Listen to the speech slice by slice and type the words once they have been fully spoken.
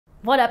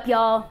What up,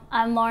 y'all?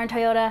 I'm Lauren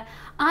Toyota.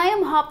 I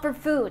am Hot for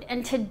Food,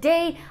 and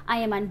today I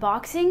am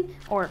unboxing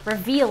or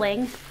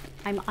revealing,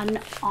 I'm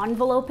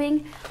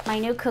enveloping my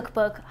new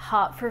cookbook,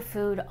 Hot for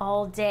Food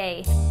All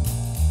Day.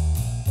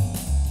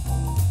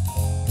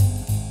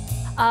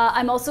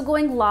 I'm also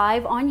going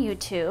live on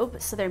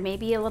YouTube, so there may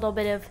be a little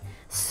bit of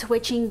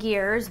switching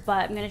gears,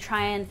 but I'm gonna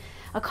try and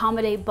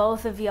accommodate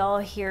both of y'all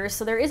here.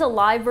 So there is a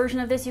live version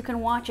of this you can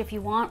watch if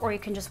you want, or you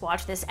can just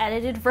watch this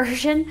edited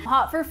version.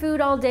 Hot for Food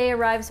All Day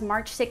arrives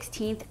March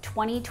 16th,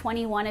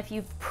 2021. If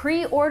you've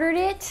pre-ordered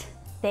it,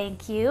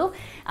 thank you.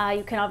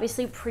 You can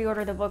obviously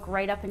pre-order the book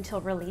right up until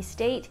release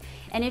date.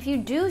 And if you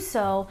do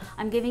so,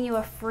 I'm giving you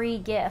a free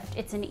gift.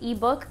 It's an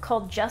ebook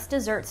called Just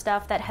Dessert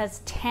Stuff that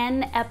has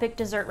 10 epic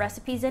dessert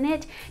recipes in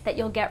it that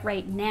you'll get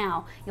right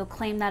now. You'll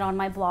claim that on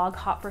my blog,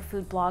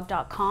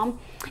 hotforfoodblog.com.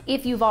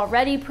 If you've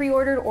already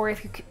pre-ordered, or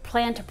if you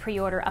plan to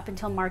pre-order up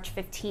until March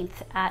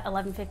 15th at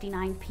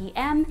 11:59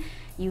 p.m.,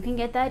 you can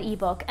get that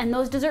ebook. And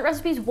those dessert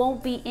recipes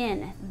won't be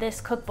in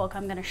this cookbook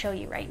I'm gonna show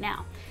you right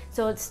now.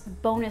 So it's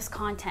bonus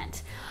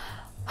content.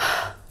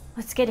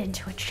 Let's get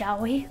into it, shall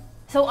we?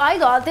 So I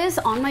got this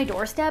on my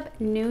doorstep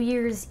New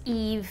Year's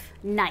Eve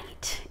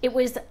night. It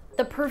was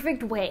the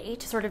perfect way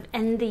to sort of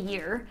end the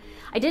year.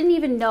 I didn't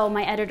even know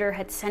my editor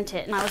had sent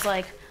it, and I was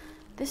like,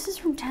 this is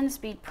from 10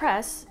 Speed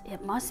Press.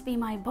 It must be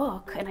my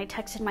book. And I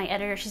texted my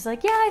editor. She's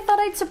like, yeah, I thought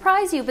I'd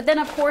surprise you. But then,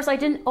 of course, I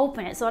didn't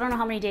open it, so I don't know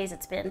how many days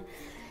it's been.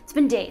 It's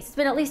been days. It's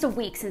been at least a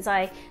week since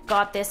I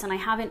got this, and I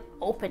haven't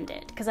opened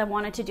it because I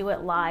wanted to do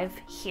it live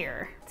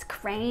here. It's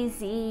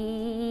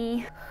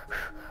crazy.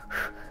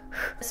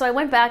 So I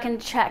went back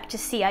and checked to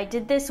see. I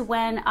did this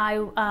when I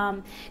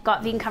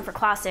got Vegan Comfort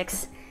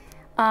Classics.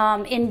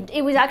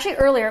 It was actually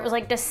earlier. It was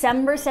like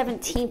December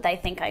 17th, I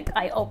think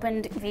I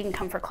opened Vegan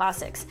Comfort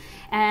Classics.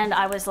 And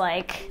I was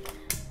like,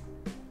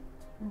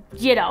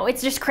 you know,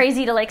 it's just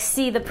crazy to like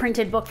see the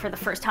printed book for the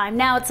first time.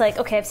 Now it's like,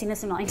 okay, I've seen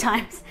this a million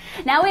times.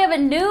 Now we have a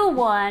new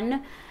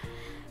one.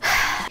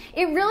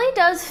 It really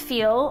does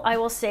feel, I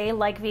will say,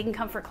 like Vegan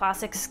Comfort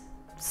Classics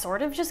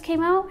sort of just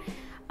came out.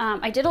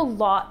 I did a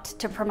lot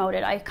to promote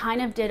it. I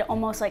kind of did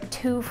almost like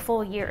 2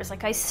 full years.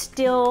 Like I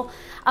still,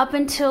 up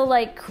until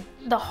like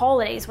the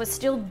holidays, was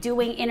still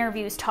doing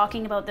interviews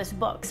talking about this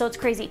book. So it's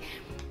crazy.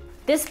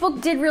 This book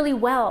did really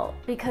well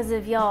because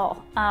of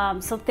y'all,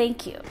 so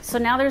thank you. So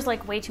now there's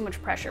like way too much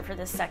pressure for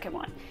this second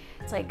one.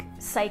 It's like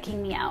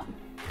psyching me out.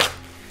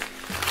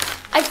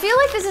 I feel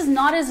like this is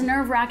not as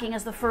nerve-wracking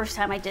as the first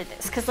time I did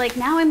this, because like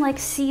now I'm like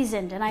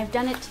seasoned and I've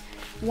done it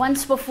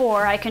once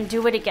before. I can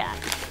do it again.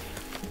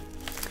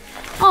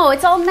 Oh,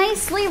 it's all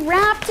nicely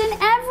wrapped and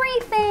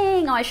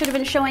everything. Oh, I should have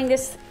been showing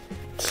this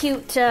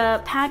cute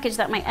package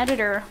that my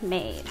editor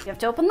made. You have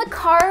to open the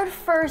card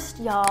first,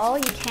 y'all.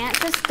 You can't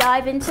just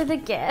dive into the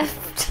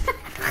gift.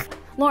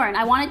 Lauren,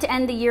 I wanted to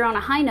end the year on a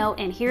high note,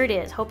 and here it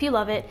is. Hope you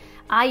love it.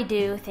 I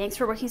do. Thanks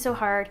for working so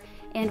hard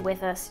and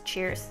with us.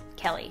 Cheers,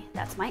 Kelly.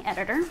 That's my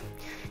editor.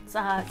 It's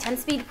 10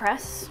 Speed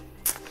Press.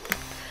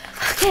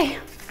 Okay.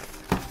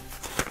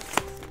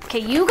 Okay,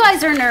 you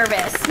guys are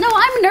nervous. No,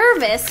 I'm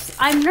nervous.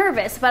 I'm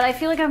nervous, but I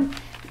feel like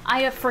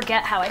I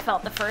forget how I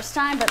felt the first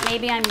time, but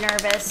maybe I'm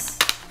nervous.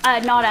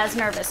 Not as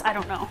nervous, I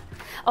don't know.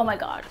 Oh my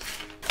God.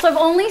 So I've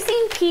only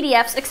seen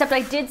PDFs, except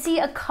I did see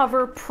a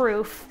cover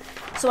proof.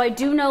 So I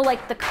do know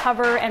like the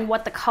cover and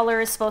what the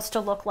color is supposed to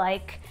look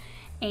like,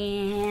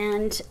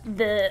 and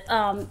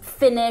the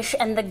finish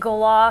and the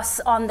gloss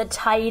on the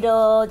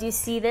title. Do you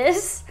see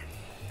this?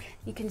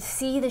 You can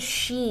see the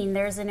sheen.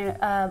 There's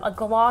a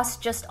gloss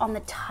just on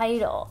the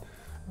title.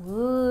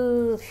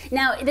 Ooh.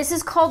 Now, this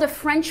is called a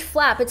French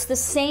flap. It's the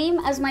same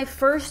as my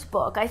first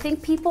book. I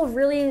think people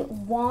really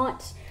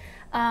want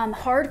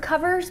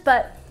hardcovers,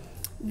 but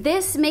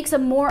this makes a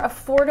more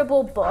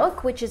affordable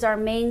book, which is our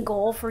main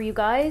goal for you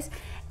guys.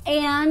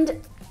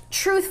 And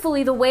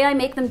truthfully, the way I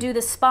make them do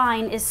the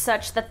spine is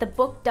such that the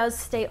book does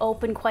stay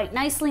open quite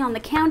nicely on the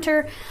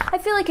counter. I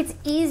feel like it's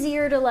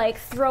easier to like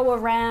throw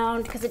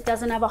around because it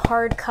doesn't have a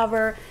hard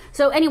cover.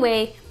 So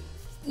anyway,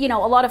 you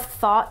know, a lot of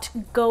thought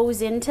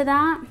goes into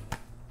that.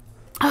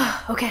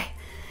 Okay,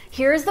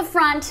 here's the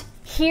front,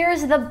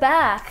 here's the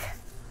back.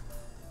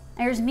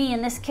 There's me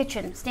in this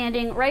kitchen,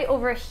 standing right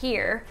over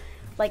here,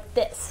 like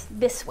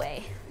this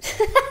way.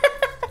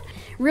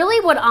 Really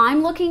what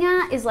I'm looking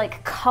at is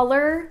like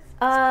color,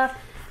 what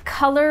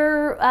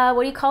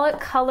do you call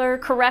it? Color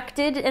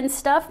corrected and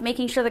stuff,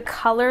 making sure the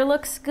color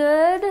looks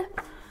good.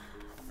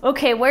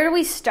 Okay, where do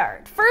we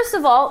start? First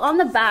of all, on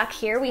the back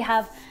here, we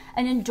have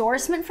an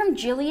endorsement from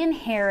Jillian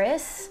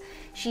Harris.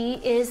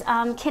 She is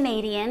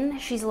Canadian.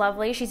 She's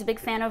lovely. She's a big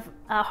fan of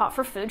Hot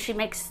for Food. She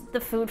makes the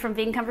food from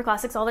Vegan Comfort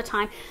Classics all the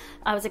time.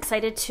 I was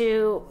excited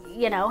to,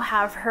 you know,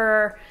 have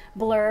her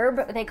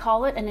blurb. They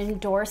call it an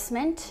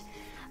endorsement.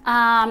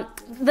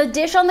 The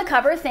dish on the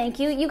cover, thank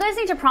you. You guys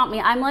need to prompt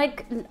me.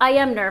 I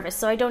am nervous,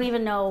 so I don't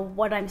even know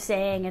what I'm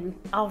saying, and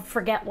I'll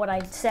forget what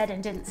I said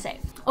and didn't say.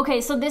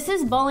 Okay, so this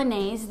is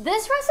bolognese.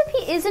 This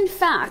recipe is in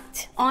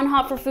fact on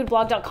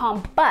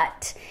hotforfoodblog.com,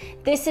 but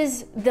this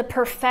is the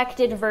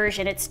perfected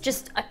version. It's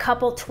just a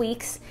couple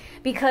tweaks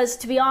because,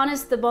 to be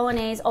honest, the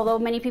bolognese, although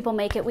many people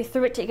make it, we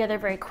threw it together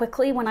very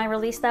quickly when I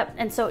released that,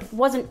 and so it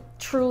wasn't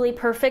truly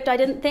perfect, I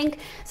didn't think.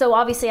 So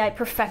obviously I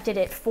perfected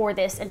it for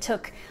this and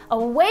took a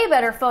way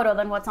better photo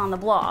than what's on the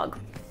blog.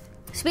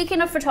 Speaking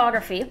of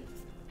photography,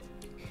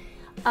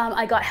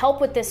 I got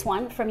help with this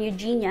one from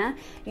Eugenia.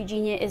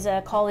 Eugenia is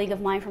a colleague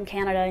of mine from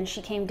Canada, and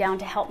she came down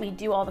to help me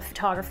do all the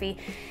photography.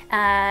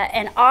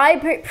 And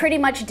I pretty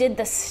much did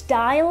the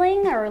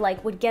styling, or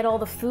like would get all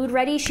the food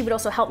ready. She would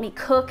also help me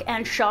cook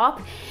and shop.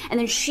 And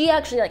then she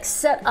actually like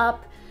set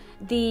up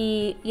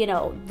the, you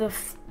know,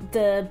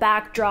 the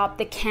backdrop,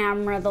 the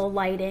camera, the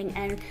lighting.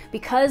 And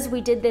because we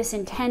did this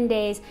in 10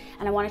 days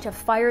and I wanted to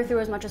fire through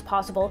as much as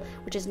possible,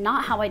 which is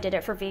not how I did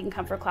it for Vegan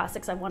Comfort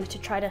Classics, I wanted to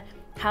try to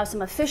have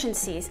some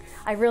efficiencies.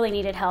 I really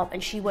needed help,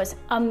 and she was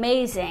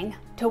amazing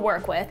to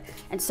work with.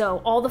 And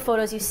so all the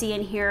photos you see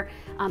in here,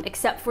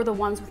 except for the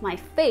ones with my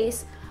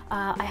face,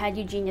 I had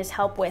Eugenia's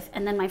help with.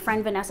 And then my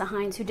friend Vanessa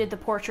Hines, who did the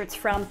portraits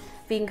from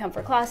Vegan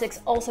Comfort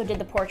Classics, also did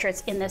the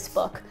portraits in this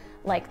book,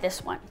 like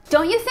this one.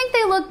 Don't you think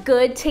they look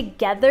good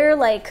together?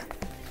 Like,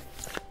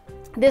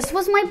 this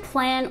was my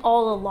plan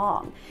all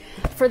along,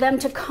 for them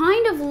to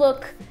kind of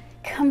look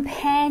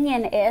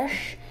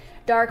companion-ish,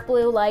 dark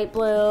blue, light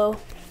blue.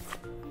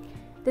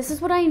 This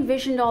is what I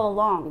envisioned all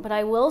along, but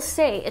I will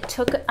say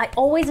I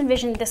always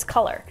envisioned this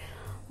color,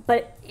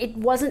 but it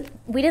wasn't,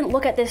 we didn't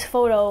look at this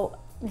photo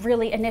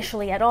really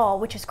initially at all,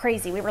 which is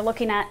crazy. We were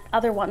looking at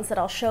other ones that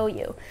I'll show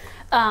you.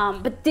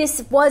 But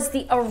this was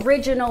the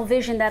original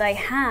vision that I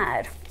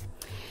had.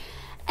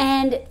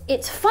 And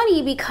it's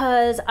funny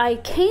because I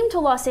came to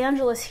Los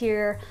Angeles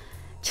here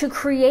to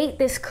create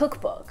this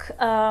cookbook.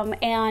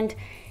 And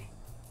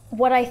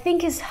what I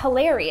think is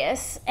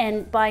hilarious,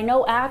 and by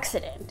no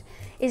accident,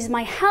 is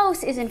my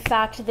house is in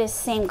fact this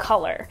same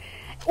color,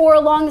 or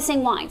along the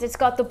same lines. It's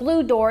got the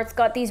blue door, it's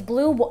got these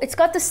it's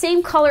got the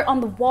same color on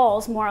the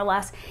walls, more or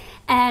less.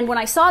 And when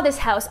I saw this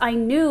house, I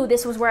knew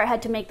this was where I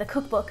had to make the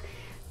cookbook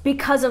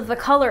because of the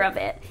color of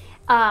it.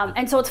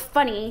 And so it's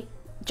funny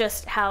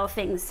just how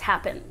things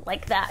happen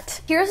like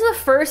that. Here's the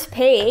first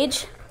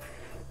page.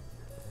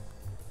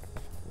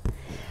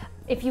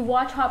 If you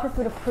watch Hot for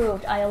Food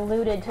Approved, I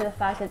alluded to the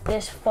fact that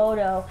this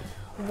photo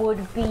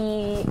would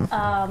be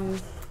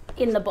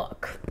in the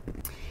book.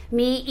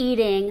 Me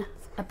eating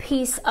a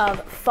piece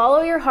of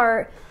Follow Your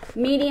Heart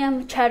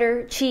medium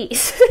cheddar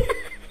cheese.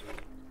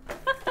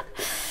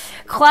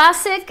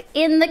 Classic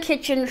in the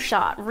kitchen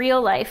shot,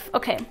 real life.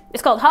 Okay,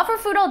 it's called Hot for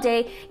Food All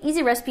Day,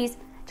 Easy Recipes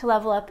to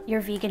Level Up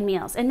Your Vegan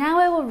Meals. And now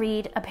I will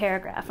read a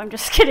paragraph. I'm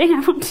just kidding, I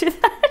won't do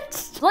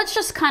that. Let's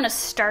just kind of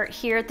start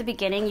here at the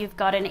beginning. You've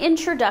got an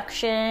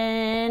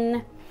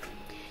introduction.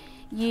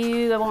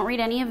 I won't read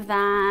any of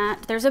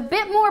that. There's a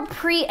bit more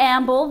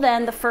preamble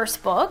than the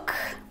first book.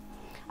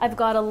 I've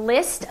got a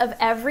list of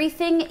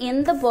everything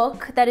in the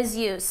book that is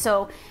used.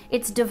 So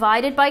it's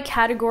divided by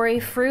category: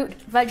 fruit,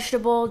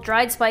 vegetable,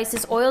 dried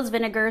spices, oils,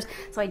 vinegars.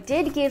 So I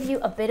did give you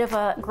a bit of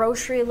a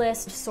grocery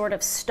list, sort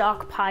of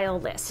stockpile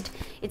list.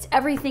 It's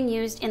everything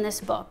used in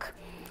this book.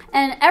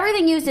 And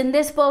everything used in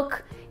this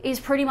book is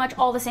pretty much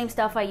all the same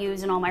stuff I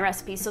use in all my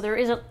recipes, so there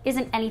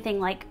isn't anything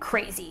like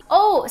crazy.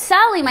 Oh,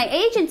 Sally, my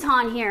agent's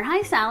on here.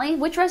 Hi, Sally.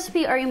 Which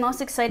recipe are you most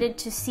excited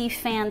to see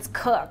fans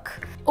cook?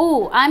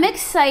 Oh, I'm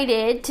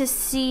excited to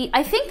see,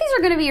 I think these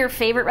are gonna be your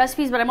favorite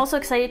recipes, but I'm also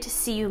excited to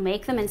see you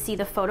make them and see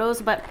the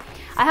photos. But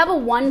I have a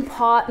one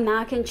pot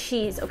mac and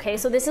cheese, okay?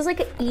 So this is like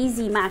an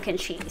easy mac and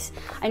cheese.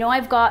 I know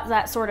I've got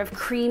that sort of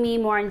creamy,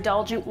 more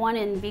indulgent one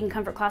in Vegan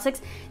Comfort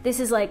Classics. This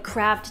is like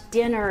Kraft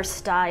Dinner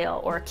style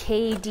or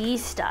KD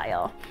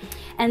style.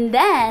 And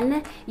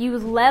then you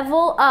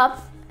level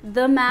up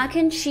the mac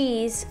and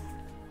cheese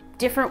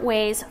different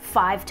ways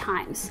 5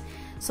 times.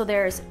 So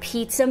there's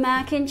pizza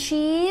mac and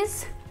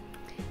cheese,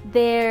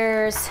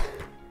 there's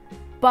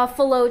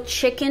buffalo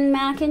chicken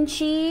mac and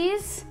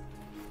cheese,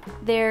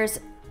 there's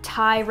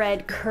Thai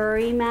red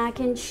curry mac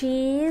and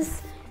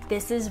cheese.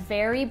 This is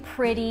very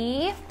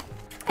pretty.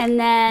 And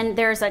then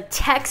there's a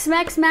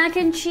Tex-Mex mac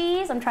and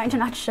cheese. I'm trying to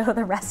not show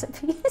the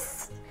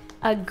recipes.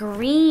 A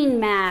green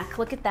mac,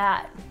 look at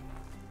that.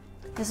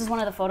 This is one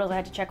of the photos I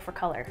had to check for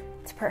color.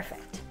 It's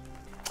perfect.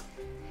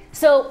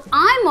 So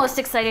I'm most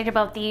excited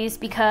about these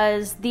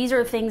because these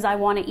are things I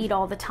want to eat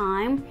all the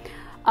time.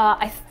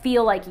 I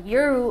feel like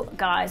you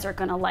guys are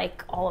gonna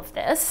like all of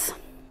this.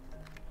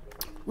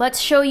 Let's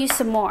show you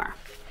some more.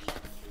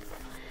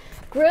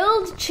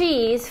 Grilled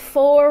cheese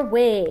 4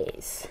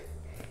 ways.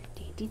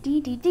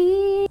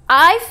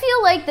 I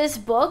feel like this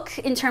book,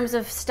 in terms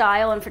of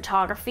style and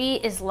photography,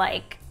 is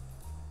like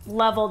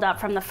leveled up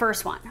from the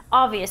first one.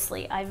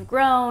 Obviously, I've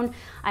grown,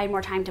 I had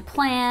more time to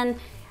plan,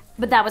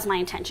 but that was my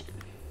intention.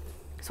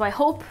 So I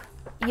hope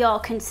y'all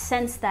can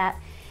sense that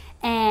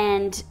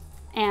and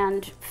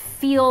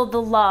feel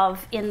the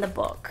love in the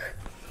book.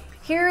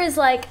 Here is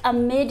like a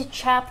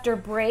mid-chapter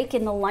break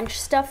in the lunch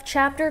stuff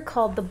chapter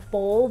called the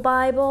Bowl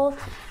Bible,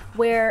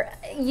 where,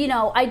 you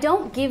know, I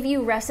don't give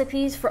you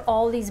recipes for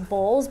all these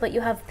bowls, but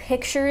you have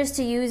pictures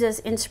to use as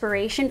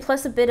inspiration,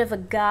 plus a bit of a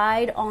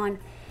guide on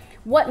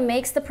what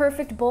makes the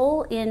perfect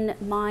bowl, in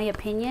my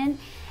opinion.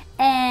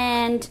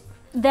 And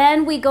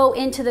then we go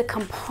into the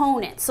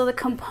components. So the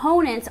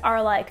components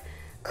are like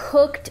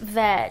cooked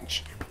veg,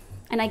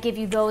 and I give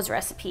you those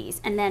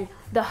recipes. And then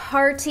the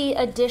hearty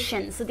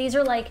additions. So these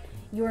are like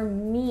your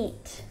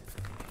meat,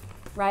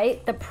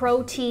 right? The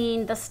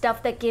protein, the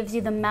stuff that gives you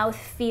the mouth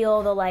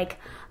feel, the like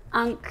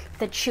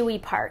the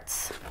chewy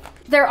parts.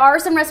 There are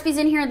some recipes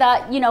in here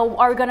that, you know,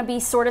 are gonna be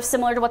sort of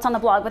similar to what's on the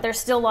blog, but there's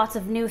still lots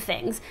of new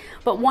things.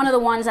 But one of the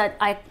ones that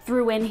I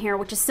threw in here,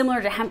 which is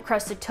similar to hemp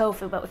crusted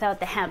tofu, but without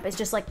the hemp, is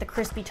just like the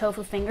crispy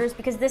tofu fingers,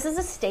 because this is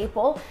a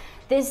staple.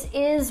 This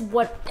is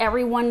what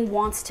everyone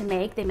wants to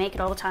make. They make it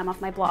all the time off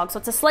my blog. So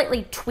it's a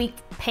slightly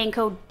tweaked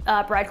panko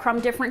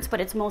breadcrumb difference, but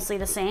it's mostly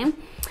the same.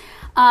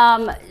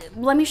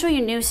 Let me show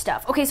you new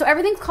stuff. Okay, so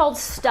everything's called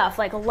stuff,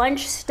 like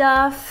lunch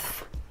stuff.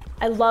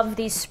 I love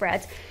these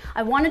spreads.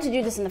 I wanted to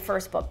do this in the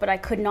first book, but I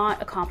could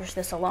not accomplish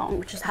this alone,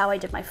 which is how I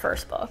did my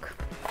first book.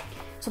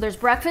 So there's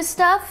breakfast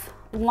stuff,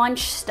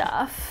 lunch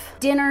stuff,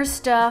 dinner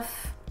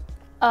stuff,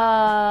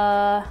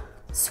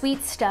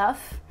 sweet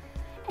stuff,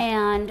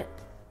 and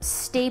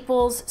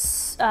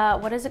staples,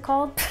 what is it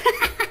called?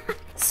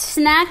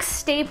 Snacks,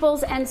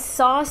 staples, and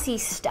saucy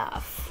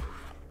stuff.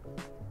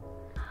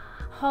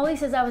 Holly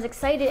says I was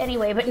excited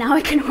anyway, but now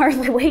I can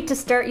hardly wait to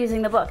start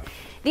using the book.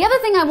 The other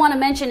thing I want to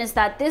mention is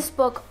that this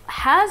book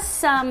has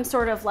some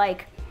sort of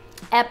like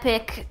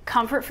epic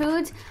comfort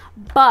foods,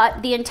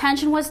 but the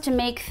intention was to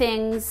make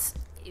things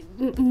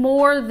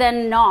more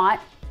than not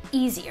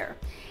easier,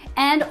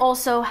 and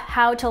also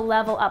how to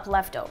level up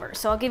leftovers.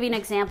 So I'll give you an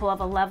example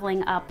of a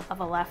leveling up of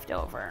a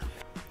leftover.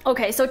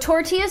 Okay, so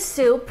tortilla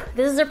soup.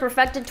 This is a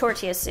perfected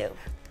tortilla soup,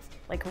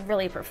 like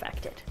really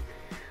perfected,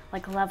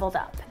 like leveled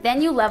up.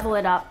 Then you level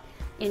it up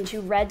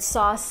into red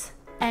sauce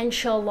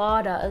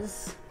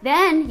enchiladas.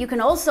 Then you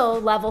can also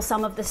level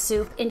some of the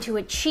soup into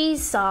a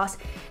cheese sauce.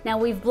 Now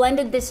we've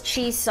blended this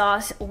cheese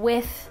sauce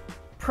with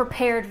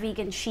prepared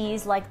vegan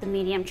cheese, like the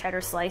medium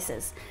cheddar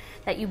slices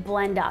that you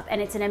blend up,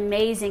 and it's an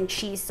amazing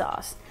cheese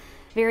sauce.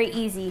 Very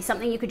easy,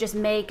 something you could just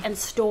make and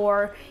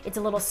store. It's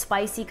a little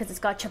spicy because it's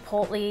got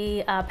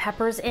chipotle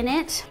peppers in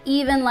it.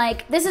 Even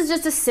like, this is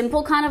just a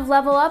simple kind of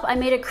level up. I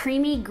made a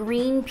creamy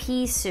green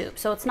pea soup.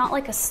 So it's not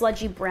like a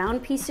sludgy brown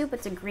pea soup,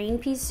 it's a green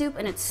pea soup,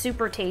 and it's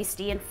super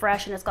tasty and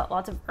fresh, and it's got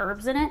lots of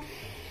herbs in it.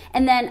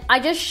 And then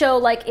I just show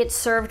like it's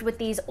served with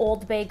these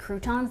Old Bay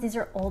croutons. These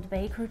are Old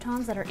Bay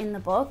croutons that are in the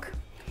book.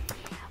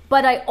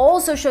 But I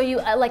also show you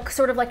like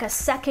sort of like a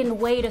second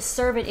way to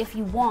serve it if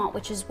you want,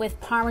 which is with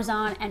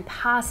Parmesan and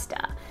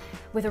pasta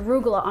with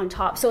arugula on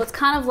top. So it's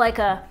kind of like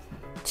a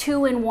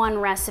 2-in-1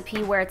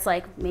 recipe where it's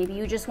like, maybe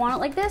you just want it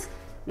like this,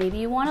 maybe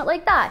you want it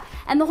like that.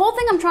 And the whole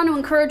thing I'm trying to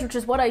encourage, which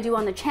is what I do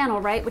on the channel,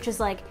 right? Which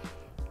is like,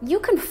 you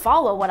can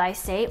follow what I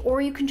say,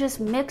 or you can just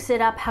mix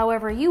it up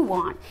however you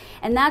want.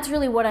 And that's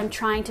really what I'm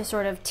trying to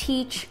sort of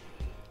teach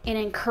and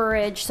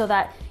encourage, so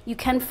that you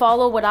can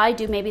follow what I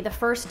do maybe the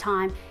first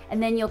time,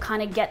 and then you'll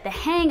kind of get the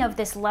hang of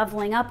this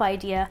leveling up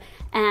idea,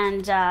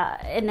 and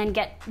then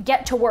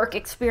get to work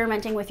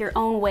experimenting with your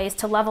own ways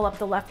to level up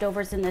the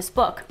leftovers in this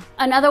book.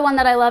 Another one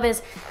that I love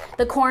is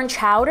the corn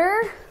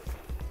chowder.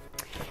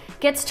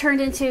 Gets turned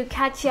into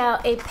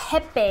cacio e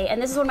pepe,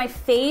 and this is one of my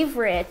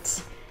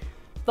favorite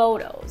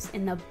photos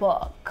in the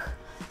book.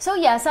 So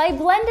yes, I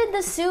blended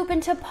the soup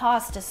into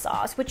pasta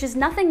sauce, which is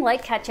nothing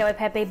like cacio e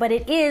pepe, but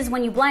it is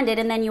when you blend it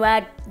and then you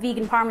add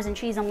vegan Parmesan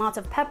cheese and lots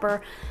of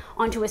pepper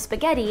onto a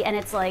spaghetti, and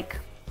it's like,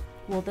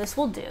 well, this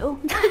will do.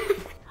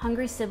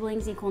 Hungry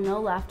siblings equal no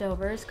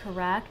leftovers,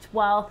 correct?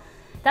 Well,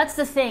 that's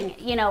the thing,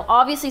 you know,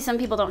 obviously some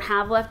people don't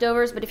have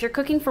leftovers, but if you're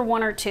cooking for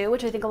 1 or 2,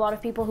 which I think a lot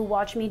of people who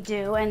watch me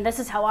do, and this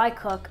is how I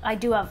cook, I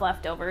do have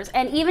leftovers.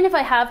 And even if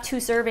I have 2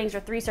 servings or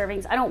 3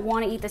 servings, I don't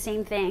want to eat the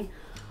same thing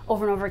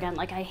over and over again.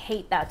 Like, I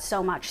hate that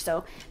so much.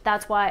 So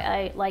that's why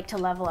I like to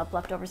level up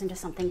leftovers into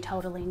something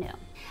totally new.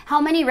 How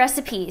many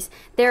recipes?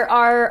 There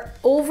are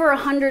over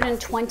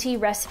 120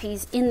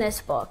 recipes in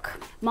this book.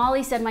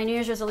 Molly said my New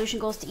Year's resolution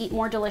goal is to eat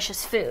more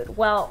delicious food.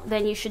 Well,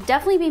 then you should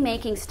definitely be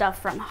making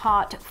stuff from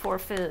hot for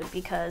food,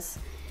 because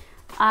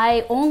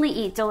I only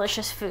eat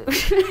delicious food.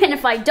 And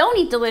if I don't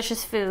eat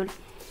delicious food,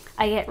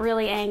 I get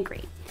really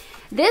angry.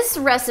 This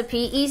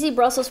recipe, easy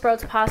Brussels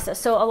sprouts pasta.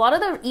 So a lot of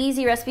the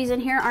easy recipes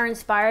in here are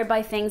inspired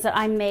by things that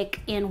I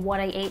make in What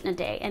I Ate in a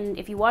Day. And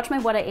if you watch my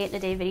What I Ate in a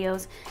Day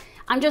videos,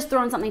 I'm just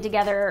throwing something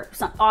together.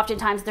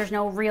 Oftentimes there's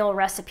no real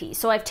recipe.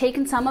 So I've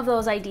taken some of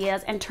those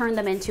ideas and turned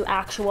them into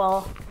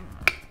actual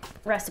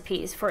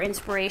recipes for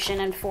inspiration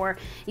and for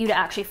you to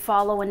actually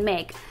follow and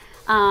make.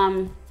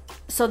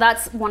 So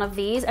that's one of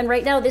these. And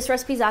right now this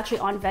recipe is actually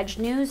on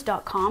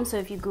vegnews.com. So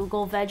if you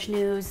Google veg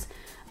news,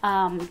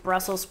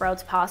 Brussels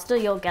sprouts pasta,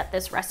 you'll get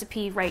this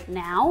recipe right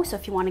now. So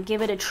if you want to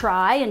give it a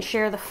try and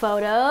share the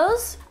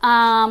photos.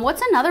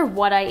 What's another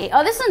What I Ate?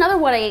 Oh, this is another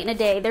What I Ate in a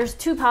Day. There's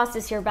 2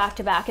 pastas here back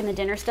to back in the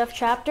dinner stuff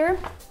chapter.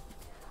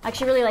 I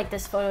actually really like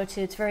this photo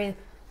too. It's very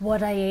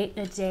What I Ate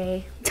in a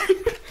Day.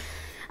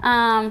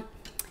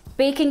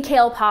 Bacon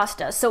kale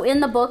pasta. So in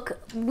the book,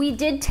 we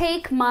did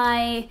take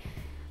my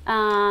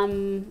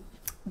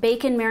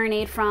bacon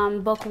marinade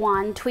from book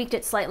 1, tweaked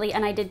it slightly,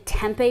 and I did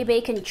tempeh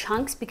bacon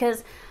chunks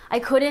because I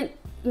couldn't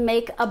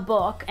make a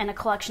book and a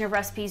collection of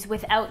recipes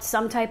without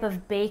some type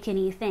of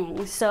bacony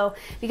thing. So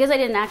because I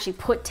didn't actually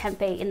put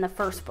tempeh in the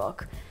first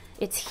book,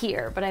 it's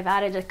here, but I've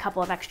added a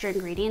couple of extra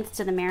ingredients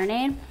to the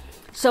marinade.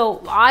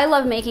 So I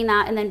love making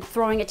that and then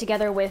throwing it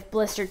together with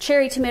blistered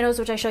cherry tomatoes,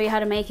 which I show you how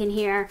to make in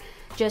here,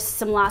 just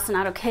some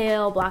lacinato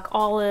kale, black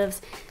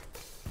olives.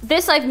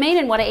 This I've made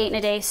in What I Ate in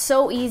a Day,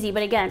 so easy,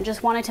 but again,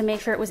 just wanted to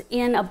make sure it was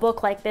in a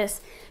book like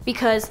this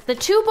because the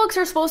 2 books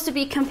are supposed to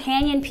be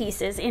companion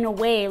pieces in a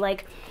way.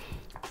 Like,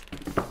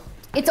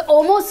 it's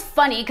almost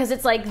funny because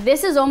it's like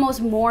this is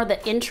almost more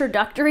the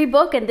introductory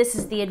book and this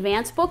is the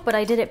advanced book, but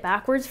I did it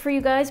backwards for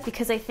you guys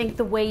because I think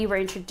the way you were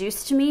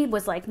introduced to me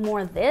was like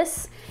more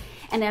this,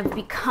 and I've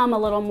become a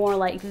little more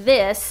like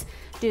this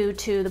due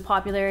to the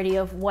popularity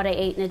of What I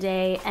Ate in a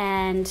Day,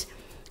 and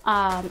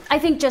I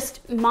think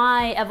just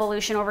my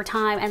evolution over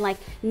time and like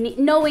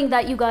knowing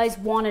that you guys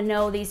want to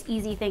know these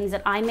easy things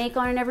that I make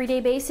on an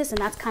everyday basis,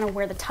 and that's kind of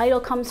where the title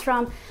comes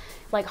from.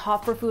 Like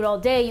hot for food all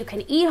day, you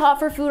can eat hot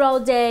for food all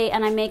day,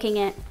 and I'm making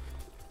it,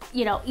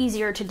 you know,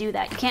 easier to do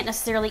that. You can't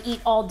necessarily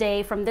eat all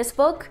day from this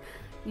book.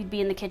 You'd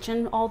be in the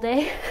kitchen all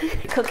day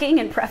cooking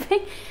and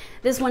prepping.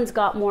 This one's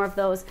got more of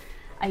those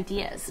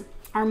ideas.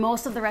 Are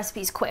most of the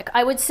recipes quick?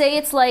 I would say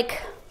it's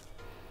like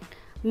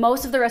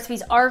most of the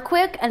recipes are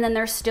quick, and then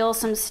there's still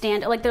some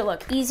like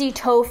look, easy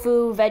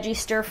tofu veggie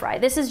stir fry.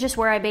 This is just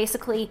where I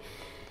basically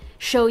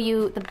show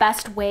you the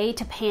best way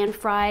to pan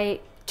fry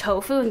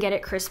tofu and get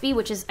it crispy,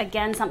 which is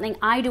again something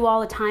I do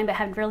all the time but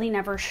have really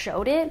never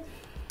showed it.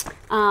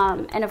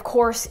 And of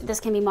course this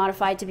can be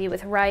modified to be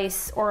with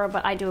rice,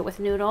 but I do it with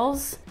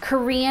noodles.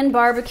 Korean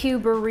barbecue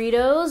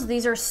burritos.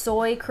 These are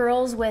soy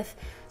curls with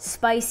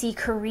spicy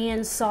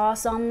Korean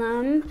sauce on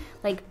them,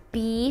 like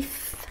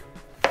beef.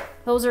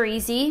 Those are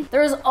easy.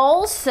 There's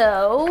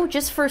also,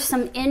 just for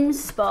some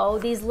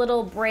inspo, these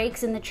little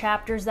breaks in the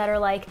chapters that are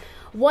like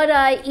what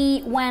I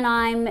eat when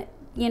I'm,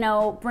 you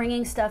know,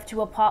 bringing stuff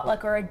to a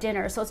potluck or a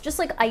dinner. So it's just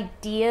like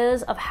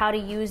ideas of how to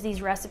use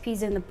these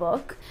recipes in the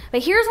book.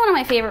 But here's one of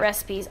my favorite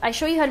recipes. I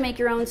show you how to make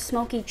your own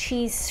smoky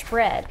cheese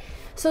spread.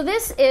 So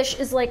this ish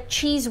is like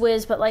Cheese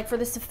Whiz, but like for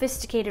the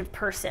sophisticated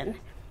person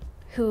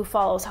who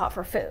follows Hot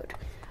for Food.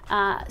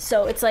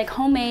 So it's like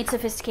homemade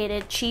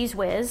sophisticated Cheese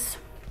Whiz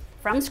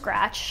from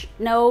scratch,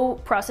 no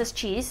processed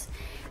cheese.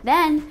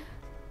 Then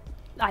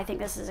I think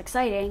this is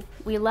exciting.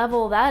 We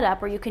level that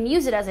up, or you can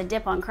use it as a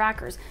dip on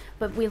crackers,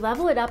 but we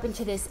level it up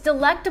into this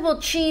delectable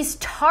cheese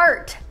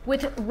tart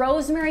with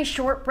rosemary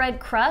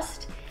shortbread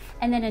crust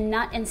and then a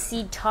nut and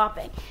seed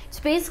topping. It's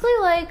basically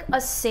like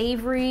a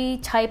savory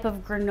type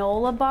of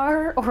granola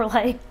bar or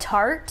like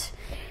tart.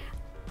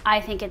 I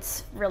think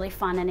it's really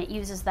fun, and it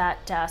uses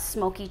that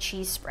smoky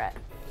cheese spread.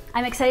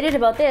 I'm excited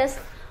about this.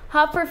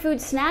 Hot for Food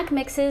snack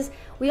mixes.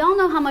 We all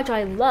know how much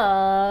I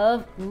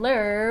love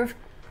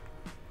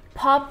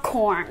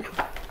popcorn.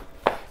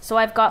 So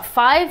I've got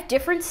 5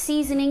 different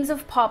seasonings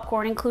of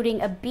popcorn, including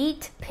a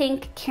beet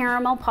pink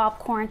caramel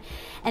popcorn,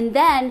 and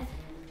then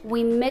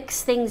we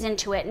mix things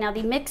into it. Now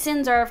the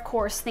mix-ins are of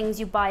course things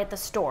you buy at the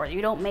store.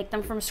 You don't make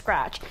them from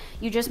scratch.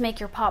 You just make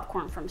your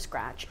popcorn from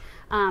scratch.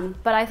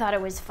 But I thought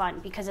it was fun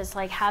because it's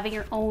like having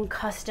your own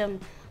custom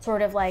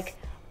sort of like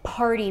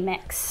party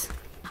mix.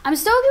 I'm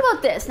stoked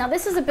about this. Now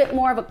this is a bit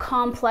more of a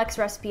complex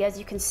recipe. As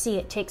you can see,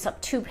 it takes up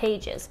 2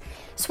 pages.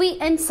 Sweet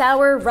and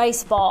sour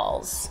rice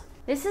balls.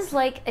 This is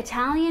like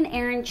Italian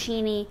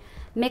arancini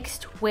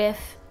mixed with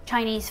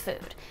Chinese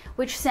food,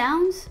 which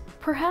sounds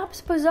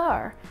perhaps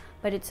bizarre,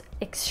 but it's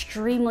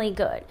extremely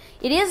good.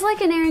 It is like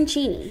an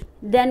arancini,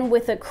 then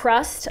with a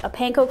crust, a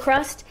panko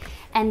crust,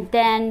 and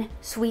then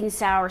sweet and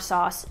sour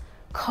sauce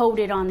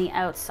coated on the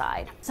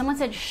outside. Someone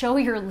said, show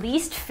your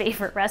least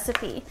favorite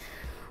recipe.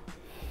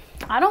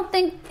 I don't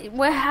think,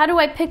 how do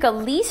I pick a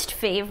least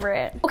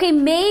favorite? Okay,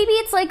 maybe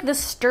it's like the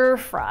stir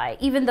fry,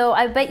 even though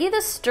I bet you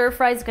the stir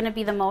fry is gonna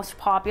be the most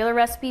popular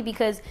recipe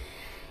because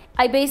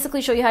I basically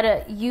show you how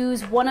to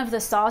use one of the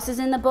sauces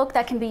in the book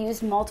that can be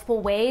used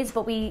multiple ways,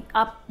 but we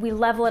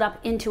level it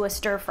up into a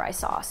stir fry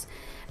sauce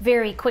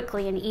very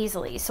quickly and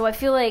easily. So I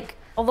feel like,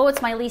 although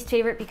it's my least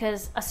favorite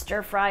because a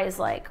stir fry is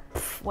like,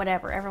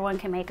 whatever, everyone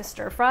can make a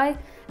stir fry.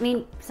 I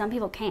mean, some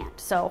people can't.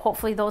 So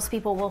hopefully those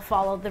people will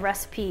follow the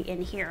recipe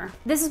in here.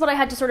 This is what I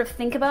had to sort of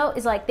think about,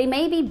 is like, they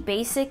may be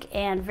basic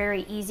and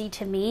very easy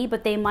to me,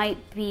 but they might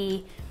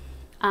be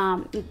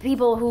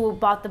people who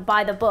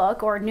buy the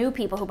book, or new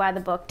people who buy the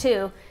book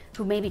too,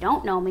 who maybe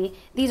don't know me.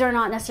 These are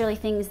not necessarily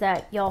things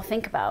that y'all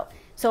think about.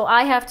 So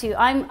I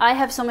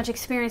have so much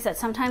experience that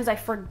sometimes I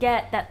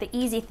forget that the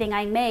easy thing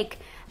I make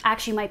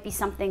actually might be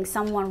something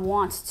someone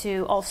wants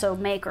to also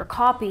make or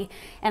copy,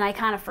 and I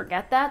kind of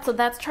forget that. So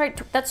that's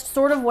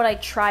sort of what I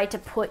try to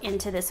put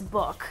into this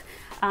book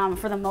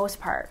for the most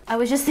part. I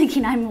was just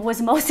thinking I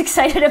was most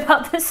excited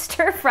about the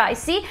stir fry.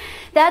 See,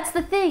 that's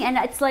the thing, and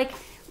it's like,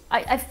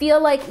 I feel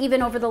like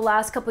even over the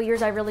last couple of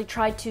years, I really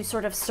tried to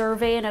sort of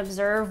survey and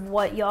observe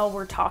what y'all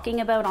were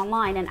talking about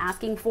online and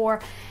asking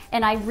for.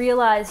 And I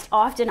realized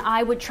often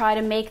I would try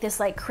to make this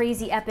like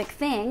crazy epic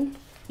thing,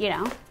 you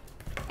know,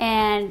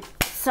 and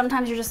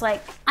sometimes you're just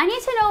like, I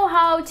need to know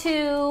how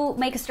to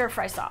make a stir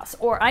fry sauce,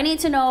 or I need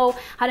to know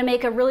how to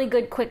make a really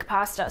good quick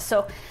pasta.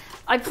 So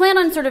I plan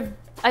on sort of,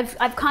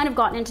 I've kind of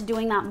gotten into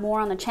doing that more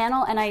on the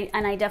channel, and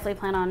I definitely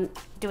plan on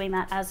doing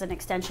that as an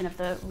extension of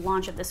the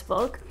launch of this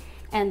book.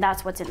 And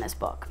that's what's in this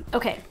book.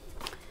 Okay,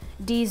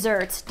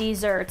 desserts,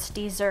 desserts,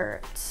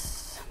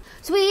 desserts.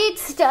 Sweet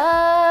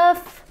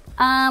stuff.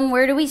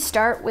 Where do we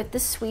start with the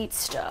sweet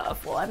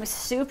stuff? Well, I'm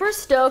super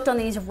stoked on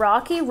these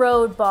Rocky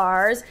Road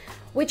bars,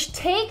 which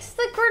takes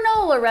the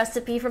granola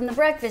recipe from the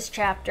breakfast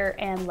chapter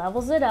and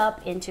levels it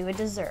up into a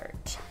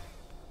dessert.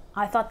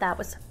 I thought that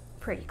was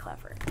pretty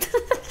clever.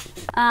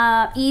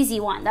 Easy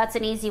one, that's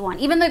an easy one.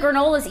 Even the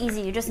granola is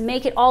easy, you just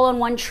make it all on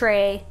one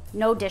tray,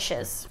 no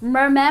dishes.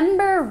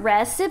 Remember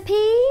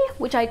recipe,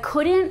 which I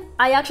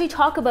actually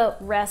talk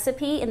about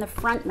recipe in the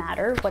front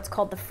matter, what's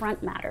called the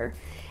front matter.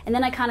 And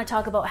then I kind of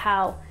talk about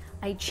how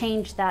I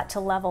changed that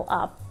to level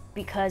up,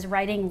 because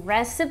writing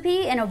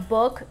recipe in a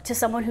book to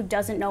someone who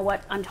doesn't know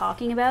what I'm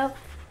talking about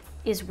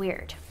is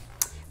weird.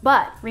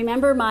 But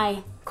remember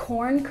my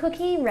corn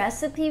cookie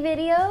recipe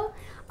video?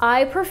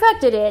 I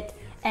perfected it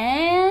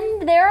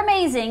and they're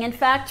amazing. In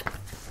fact,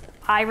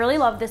 I really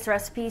love this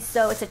recipe.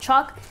 So it's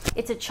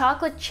a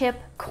chocolate chip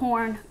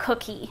corn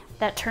cookie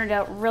that turned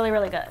out really,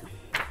 really good.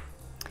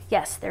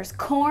 Yes, there's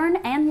corn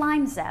and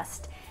lime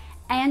zest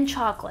and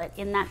chocolate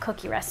in that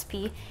cookie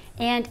recipe,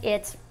 and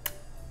it's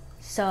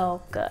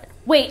so good.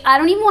 Wait, I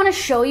don't even want to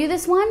show you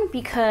this one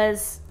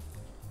because,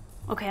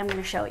 okay, I'm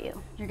gonna show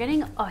you. You're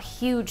getting a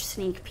huge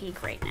sneak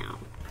peek right now.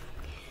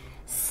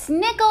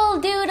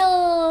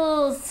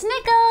 Snickerdoodles!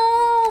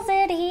 Snickles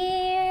in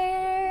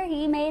here!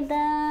 He made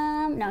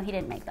them. No, he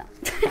didn't make them.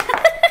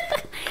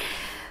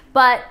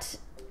 But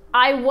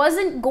I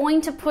wasn't going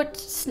to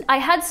put, I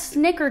had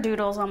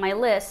snickerdoodles on my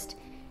list,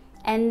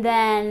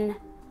 and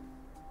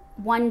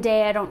one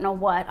day, I don't know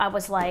what, I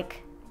was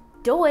like,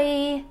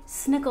 doy,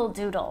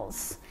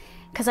 snickerdoodles.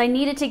 Because I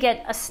needed to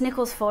get a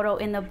Snickles photo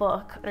in the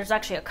book. There's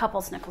actually a couple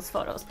Snickles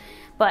photos,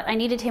 but I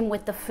needed him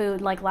with the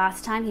food like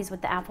last time. He's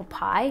with the apple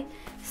pie.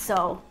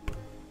 So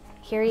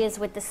here he is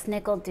with the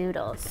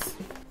Snickerdoodles.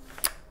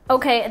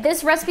 Okay,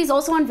 this recipe is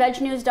also on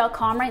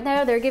vegnews.com right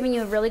there. They're giving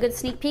you a really good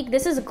sneak peek.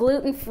 This is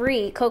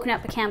gluten-free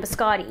coconut pecan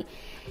biscotti.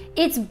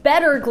 It's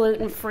better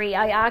gluten-free,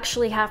 I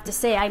actually have to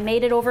say. I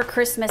made it over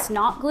Christmas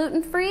not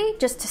gluten-free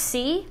just to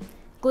see.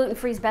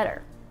 Gluten-free is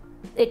better.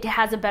 It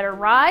has a better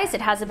rise,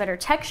 it has a better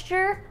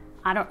texture.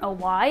 I don't know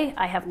why,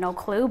 I have no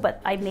clue,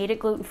 but I made it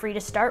gluten-free to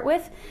start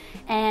with,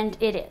 and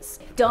it is.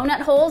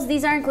 Donut holes,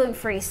 these aren't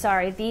gluten-free,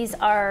 sorry. These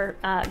are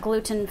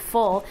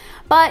gluten-full.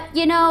 But,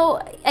 you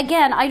know,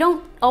 again, I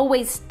don't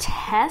always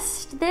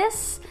test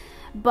this,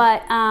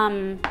 but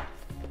I'm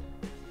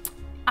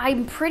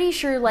pretty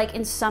sure, like,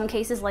 in some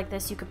cases like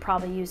this, you could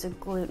probably use a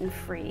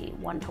gluten-free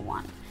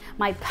one-to-one.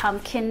 My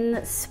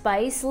pumpkin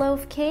spice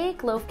loaf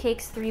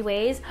cakes 3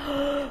 ways.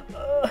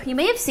 You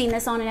may have seen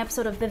this on an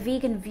episode of The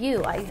Vegan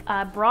View.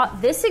 I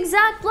brought this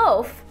exact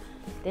loaf,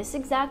 this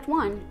exact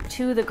one,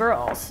 to the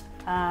girls.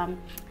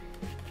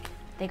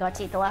 They got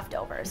to eat the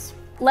leftovers.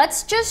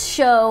 Let's just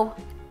show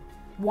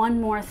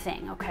one more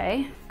thing,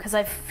 okay? Because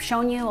I've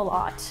shown you a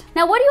lot.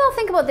 Now, what do you all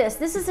think about this?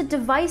 This is a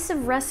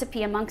divisive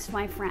recipe amongst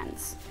my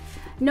friends.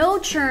 No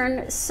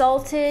churn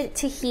salted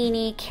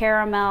tahini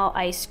caramel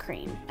ice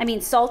cream. I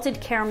mean,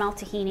 salted caramel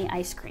tahini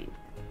ice cream.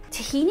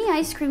 Tahini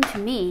ice cream to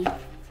me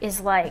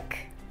is like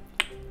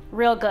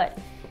real good.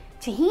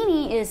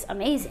 Tahini is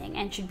amazing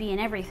and should be in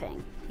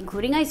everything,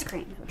 including ice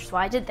cream, which is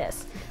why I did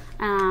this.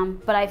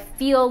 But I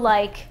feel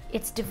like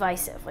it's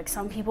divisive. Like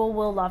some people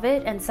will love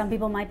it and some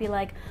people might be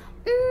like,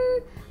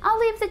 I'll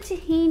leave the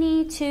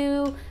tahini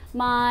to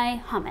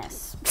my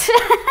hummus.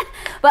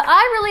 But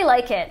I really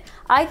like it.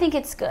 I think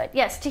it's good.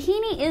 Yes,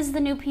 tahini is the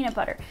new peanut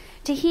butter.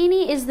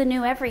 Tahini is the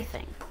new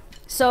everything.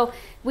 So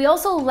we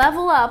also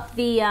level up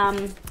the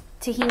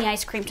tahini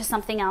ice cream to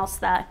something else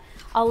that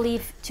I'll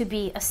leave to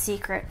be a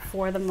secret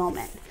for the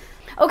moment.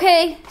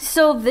 Okay,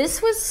 so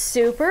this was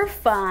super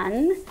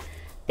fun.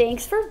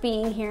 Thanks for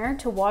being here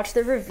to watch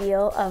the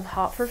reveal of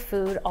Hot for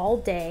Food all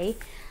day.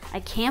 I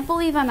can't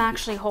believe I'm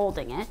actually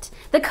holding it.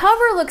 The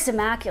cover looks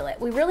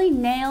immaculate. We really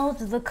nailed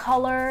the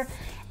color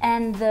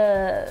and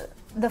the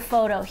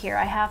photo here,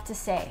 I have to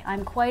say.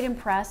 I'm quite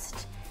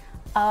impressed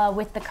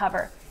with the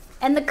cover.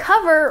 And the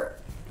cover,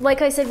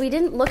 like I said, we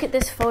didn't look at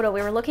this photo.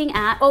 We were looking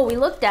at, we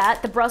looked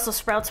at the Brussels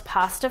sprouts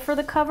pasta for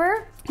the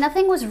cover.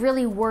 Nothing was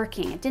really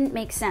working. It didn't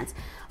make sense.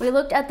 We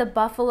looked at the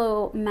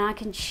buffalo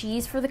mac and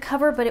cheese for the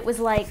cover, but it was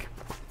like,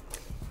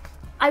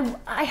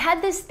 I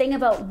had this thing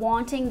about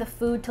wanting the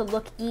food to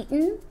look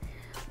eaten,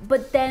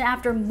 but then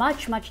after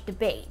much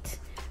debate,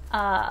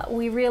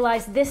 we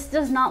realized this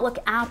does not look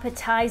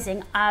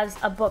appetizing as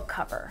a book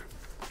cover.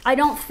 I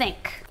don't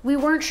think. We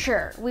weren't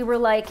sure. We were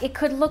like, it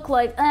could look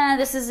like,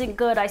 this isn't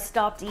good, I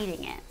stopped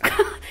eating it.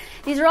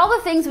 these are all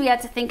the things we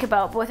had to think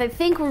about, but I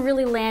think we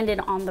really landed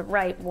on the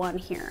right one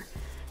here.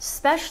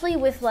 Especially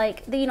with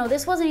like, you know,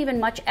 this wasn't even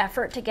much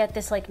effort to get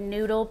this like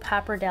noodle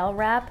pappardelle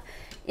wrap.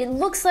 It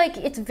looks like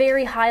it's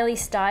very highly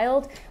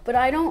styled, but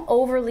I don't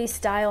overly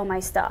style my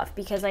stuff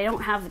because I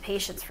don't have the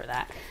patience for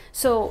that.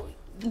 So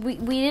we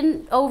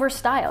didn't over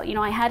style. You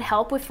know, I had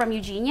help from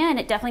Eugenia, and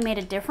it definitely made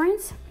a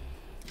difference.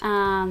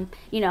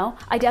 You know,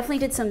 I definitely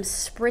did some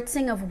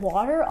spritzing of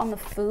water on the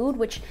food,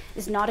 which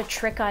is not a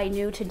trick I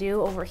knew to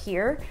do over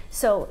here.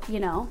 So, you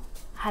know,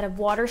 had a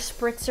water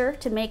spritzer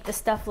to make the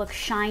stuff look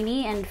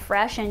shiny and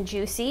fresh and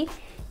juicy.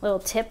 Little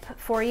tip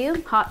for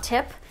you, hot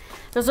tip.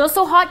 There's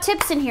also hot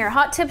tips in here.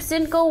 Hot tips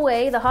didn't go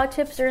away. The hot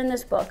tips are in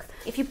this book.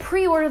 If you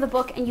pre-order the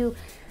book and you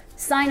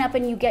sign up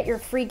and you get your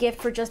free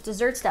gift for Just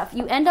Dessert Stuff,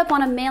 you end up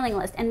on a mailing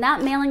list, and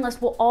that mailing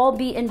list will all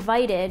be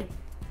invited.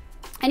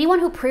 Anyone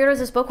who pre-orders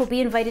this book will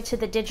be invited to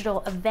the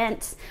digital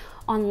events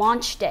on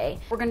launch day.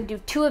 We're going to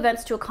do 2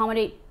 events to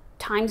accommodate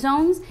time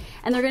zones,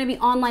 and they're going to be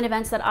online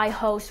events that I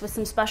host with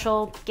some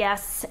special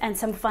guests and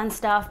some fun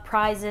stuff,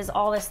 prizes,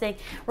 all this thing.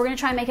 We're going to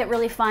try and make it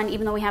really fun,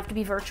 even though we have to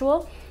be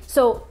virtual.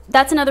 So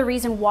that's another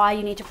reason why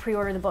you need to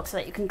pre-order the book, so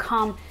that you can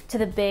come to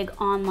the big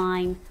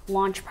online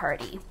launch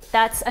party.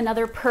 That's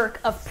another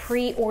perk of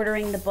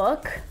pre-ordering the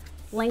book.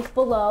 Link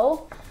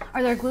below.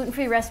 Are there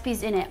gluten-free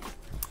recipes in it?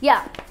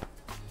 Yeah,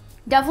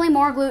 definitely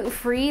more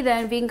gluten-free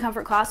than Vegan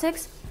Comfort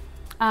Classics.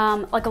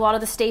 Like a lot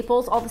of the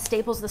staples, all the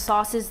staples, the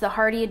sauces, the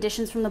hearty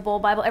additions from the Bowl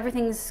Bible,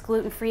 everything's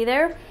gluten-free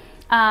there.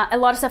 A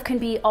lot of stuff can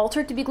be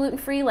altered to be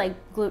gluten-free, like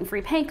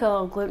gluten-free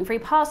panko, gluten-free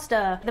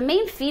pasta. The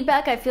main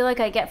feedback I feel like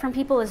I get from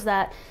people is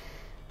that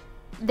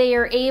they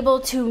are able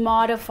to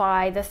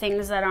modify the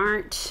things that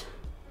aren't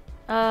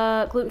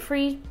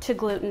gluten-free to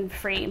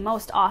gluten-free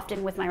most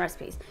often with my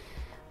recipes.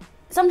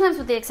 Sometimes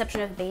with the exception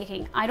of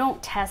baking, I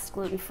don't test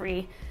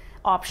gluten-free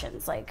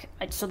options,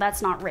 so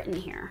that's not written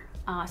here.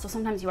 So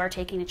sometimes you are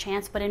taking a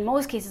chance, but in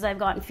most cases I've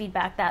gotten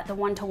feedback that the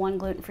 1-to-1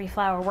 gluten-free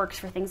flour works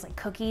for things like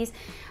cookies.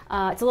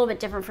 It's a little bit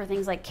different for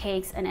things like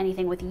cakes and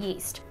anything with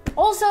yeast.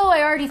 Also,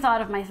 I already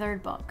thought of my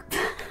 3rd book.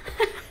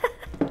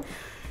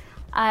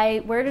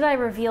 Where did I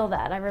reveal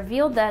that? I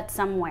revealed that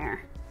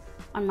somewhere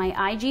on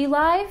my IG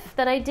live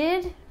that I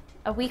did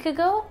a week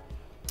ago.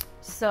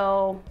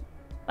 So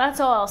that's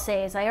all I'll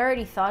say is I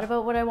already thought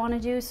about what I want to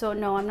do. So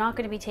no, I'm not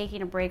going to be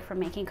taking a break from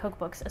making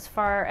cookbooks as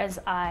far as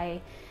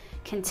I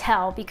can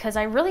tell, because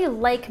I really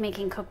like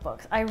making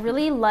cookbooks. I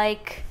really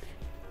like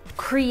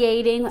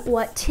creating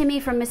what Timmy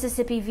from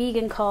Mississippi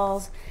Vegan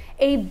calls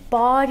a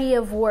body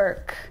of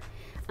work.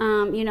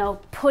 You know,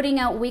 putting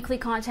out weekly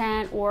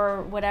content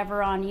or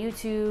whatever on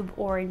YouTube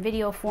or in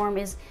video form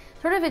is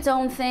sort of its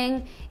own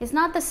thing. It's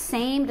not the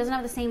same, doesn't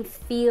have the same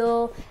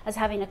feel as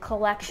having a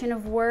collection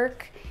of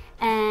work.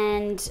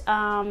 And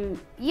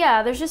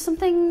yeah, there's just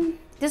something,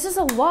 this is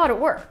a lot of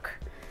work.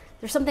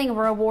 There's something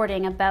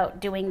rewarding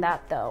about doing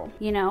that though.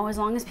 You know, as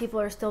long as people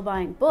are still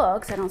buying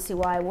books, I don't see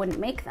why I wouldn't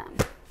make them.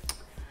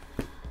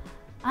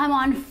 I'm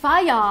on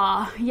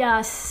fire.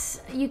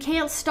 Yes, you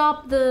can't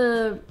stop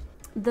the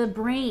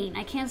brain.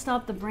 I can't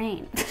stop the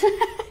brain.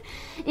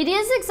 It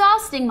is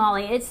exhausting,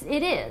 Molly.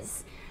 It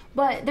is.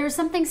 But there's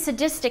something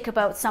sadistic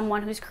about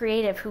someone who's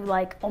creative, who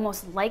like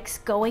almost likes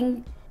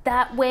going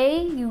that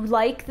way. You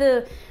like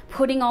the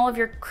putting all of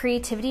your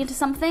creativity into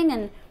something,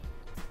 and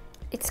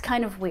it's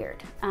kind of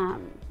weird.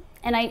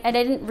 And I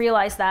didn't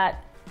realize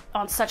that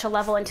on such a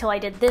level until I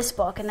did this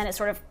book, and then it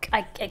sort of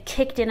I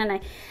kicked in, and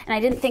I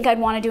didn't think I'd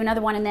want to do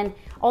another one, and then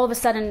all of a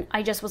sudden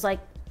I just was like,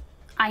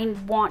 I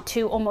want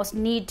to, almost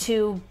need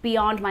to,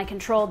 beyond my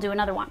control, do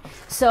another one.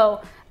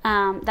 So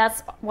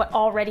that's what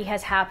already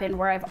has happened,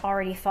 where I've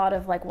already thought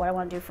of like what I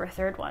want to do for a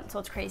 3rd one. So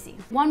it's crazy.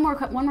 One more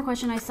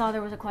question. I saw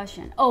there was a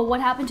question. Oh,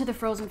 what happened to the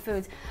frozen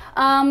foods?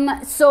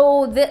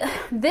 So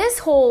this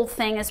whole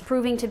thing is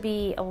proving to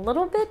be a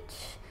little bit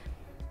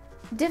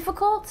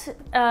difficult.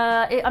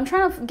 I'm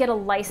trying to get a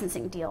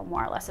licensing deal,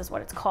 more or less is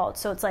what it's called.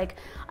 So it's like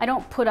I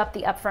don't put up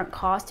the upfront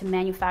cost to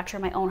manufacture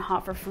my own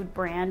hot for food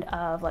brand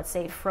of, let's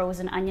say,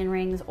 frozen onion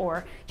rings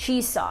or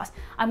cheese sauce.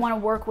 I want to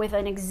work with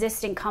an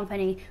existing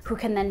company who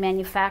can then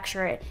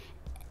manufacture it,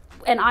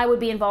 and I would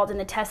be involved in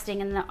the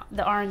testing and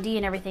the R&D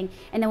and everything,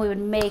 and then we would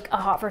make a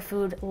hot for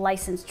food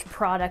licensed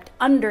product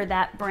under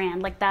that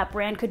brand. Like that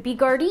brand could be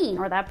Gardein,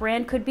 or that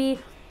brand could be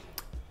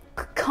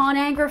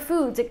Conagra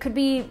Foods. It could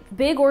be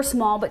big or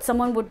small, but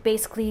someone would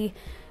basically,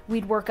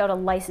 we'd work out a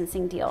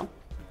licensing deal.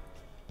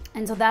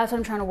 And so that's what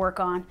I'm trying to work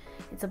on.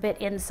 It's a bit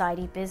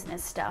insidey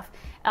business stuff.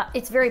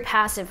 It's very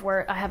passive,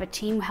 where I have a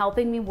team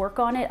helping me work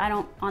on it. I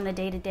don't, on the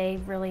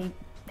day-to-day, really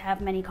have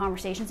many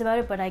conversations about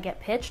it, but I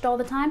get pitched all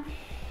the time.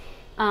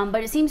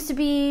 But it seems to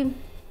be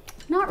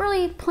not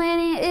really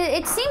planning.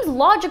 It seems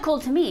logical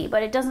to me,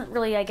 but it doesn't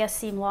really, I guess,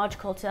 seem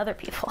logical to other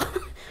people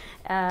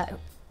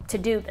to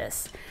do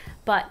this.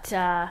 But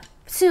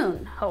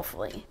soon,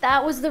 hopefully.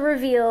 That was the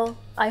reveal.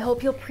 I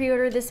hope you'll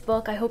pre-order this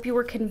book. I hope you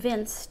were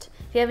convinced.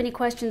 If you have any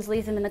questions,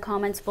 leave them in the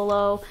comments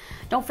below.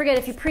 Don't forget,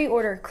 if you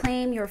pre-order,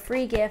 claim your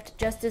free gift,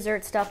 Just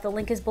Dessert Stuff. The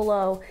link is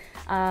below.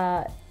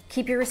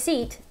 keep your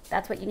receipt.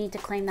 That's what you need to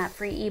claim that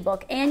free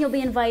ebook. And you'll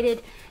be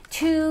invited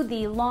to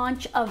the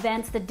launch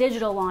events, the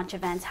digital launch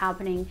events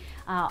happening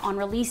on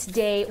release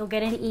day. You'll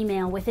get an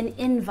email with an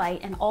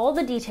invite and all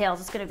the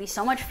details. It's going to be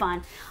so much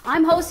fun.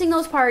 I'm hosting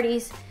those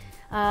parties.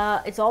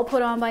 It's all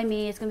put on by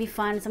me. It's going to be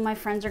fun. Some of my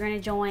friends are going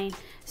to join.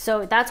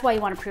 So that's why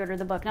you want to pre-order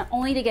the book, not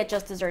only to get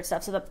just dessert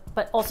stuff,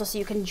 but also so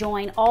you can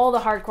join all the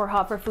hardcore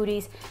hot for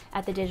foodies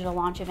at the digital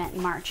launch event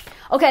in March.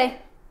 Okay,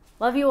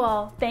 love you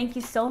all. Thank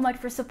you so much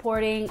for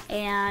supporting,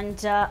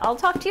 and I'll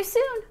talk to you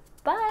soon.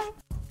 Bye.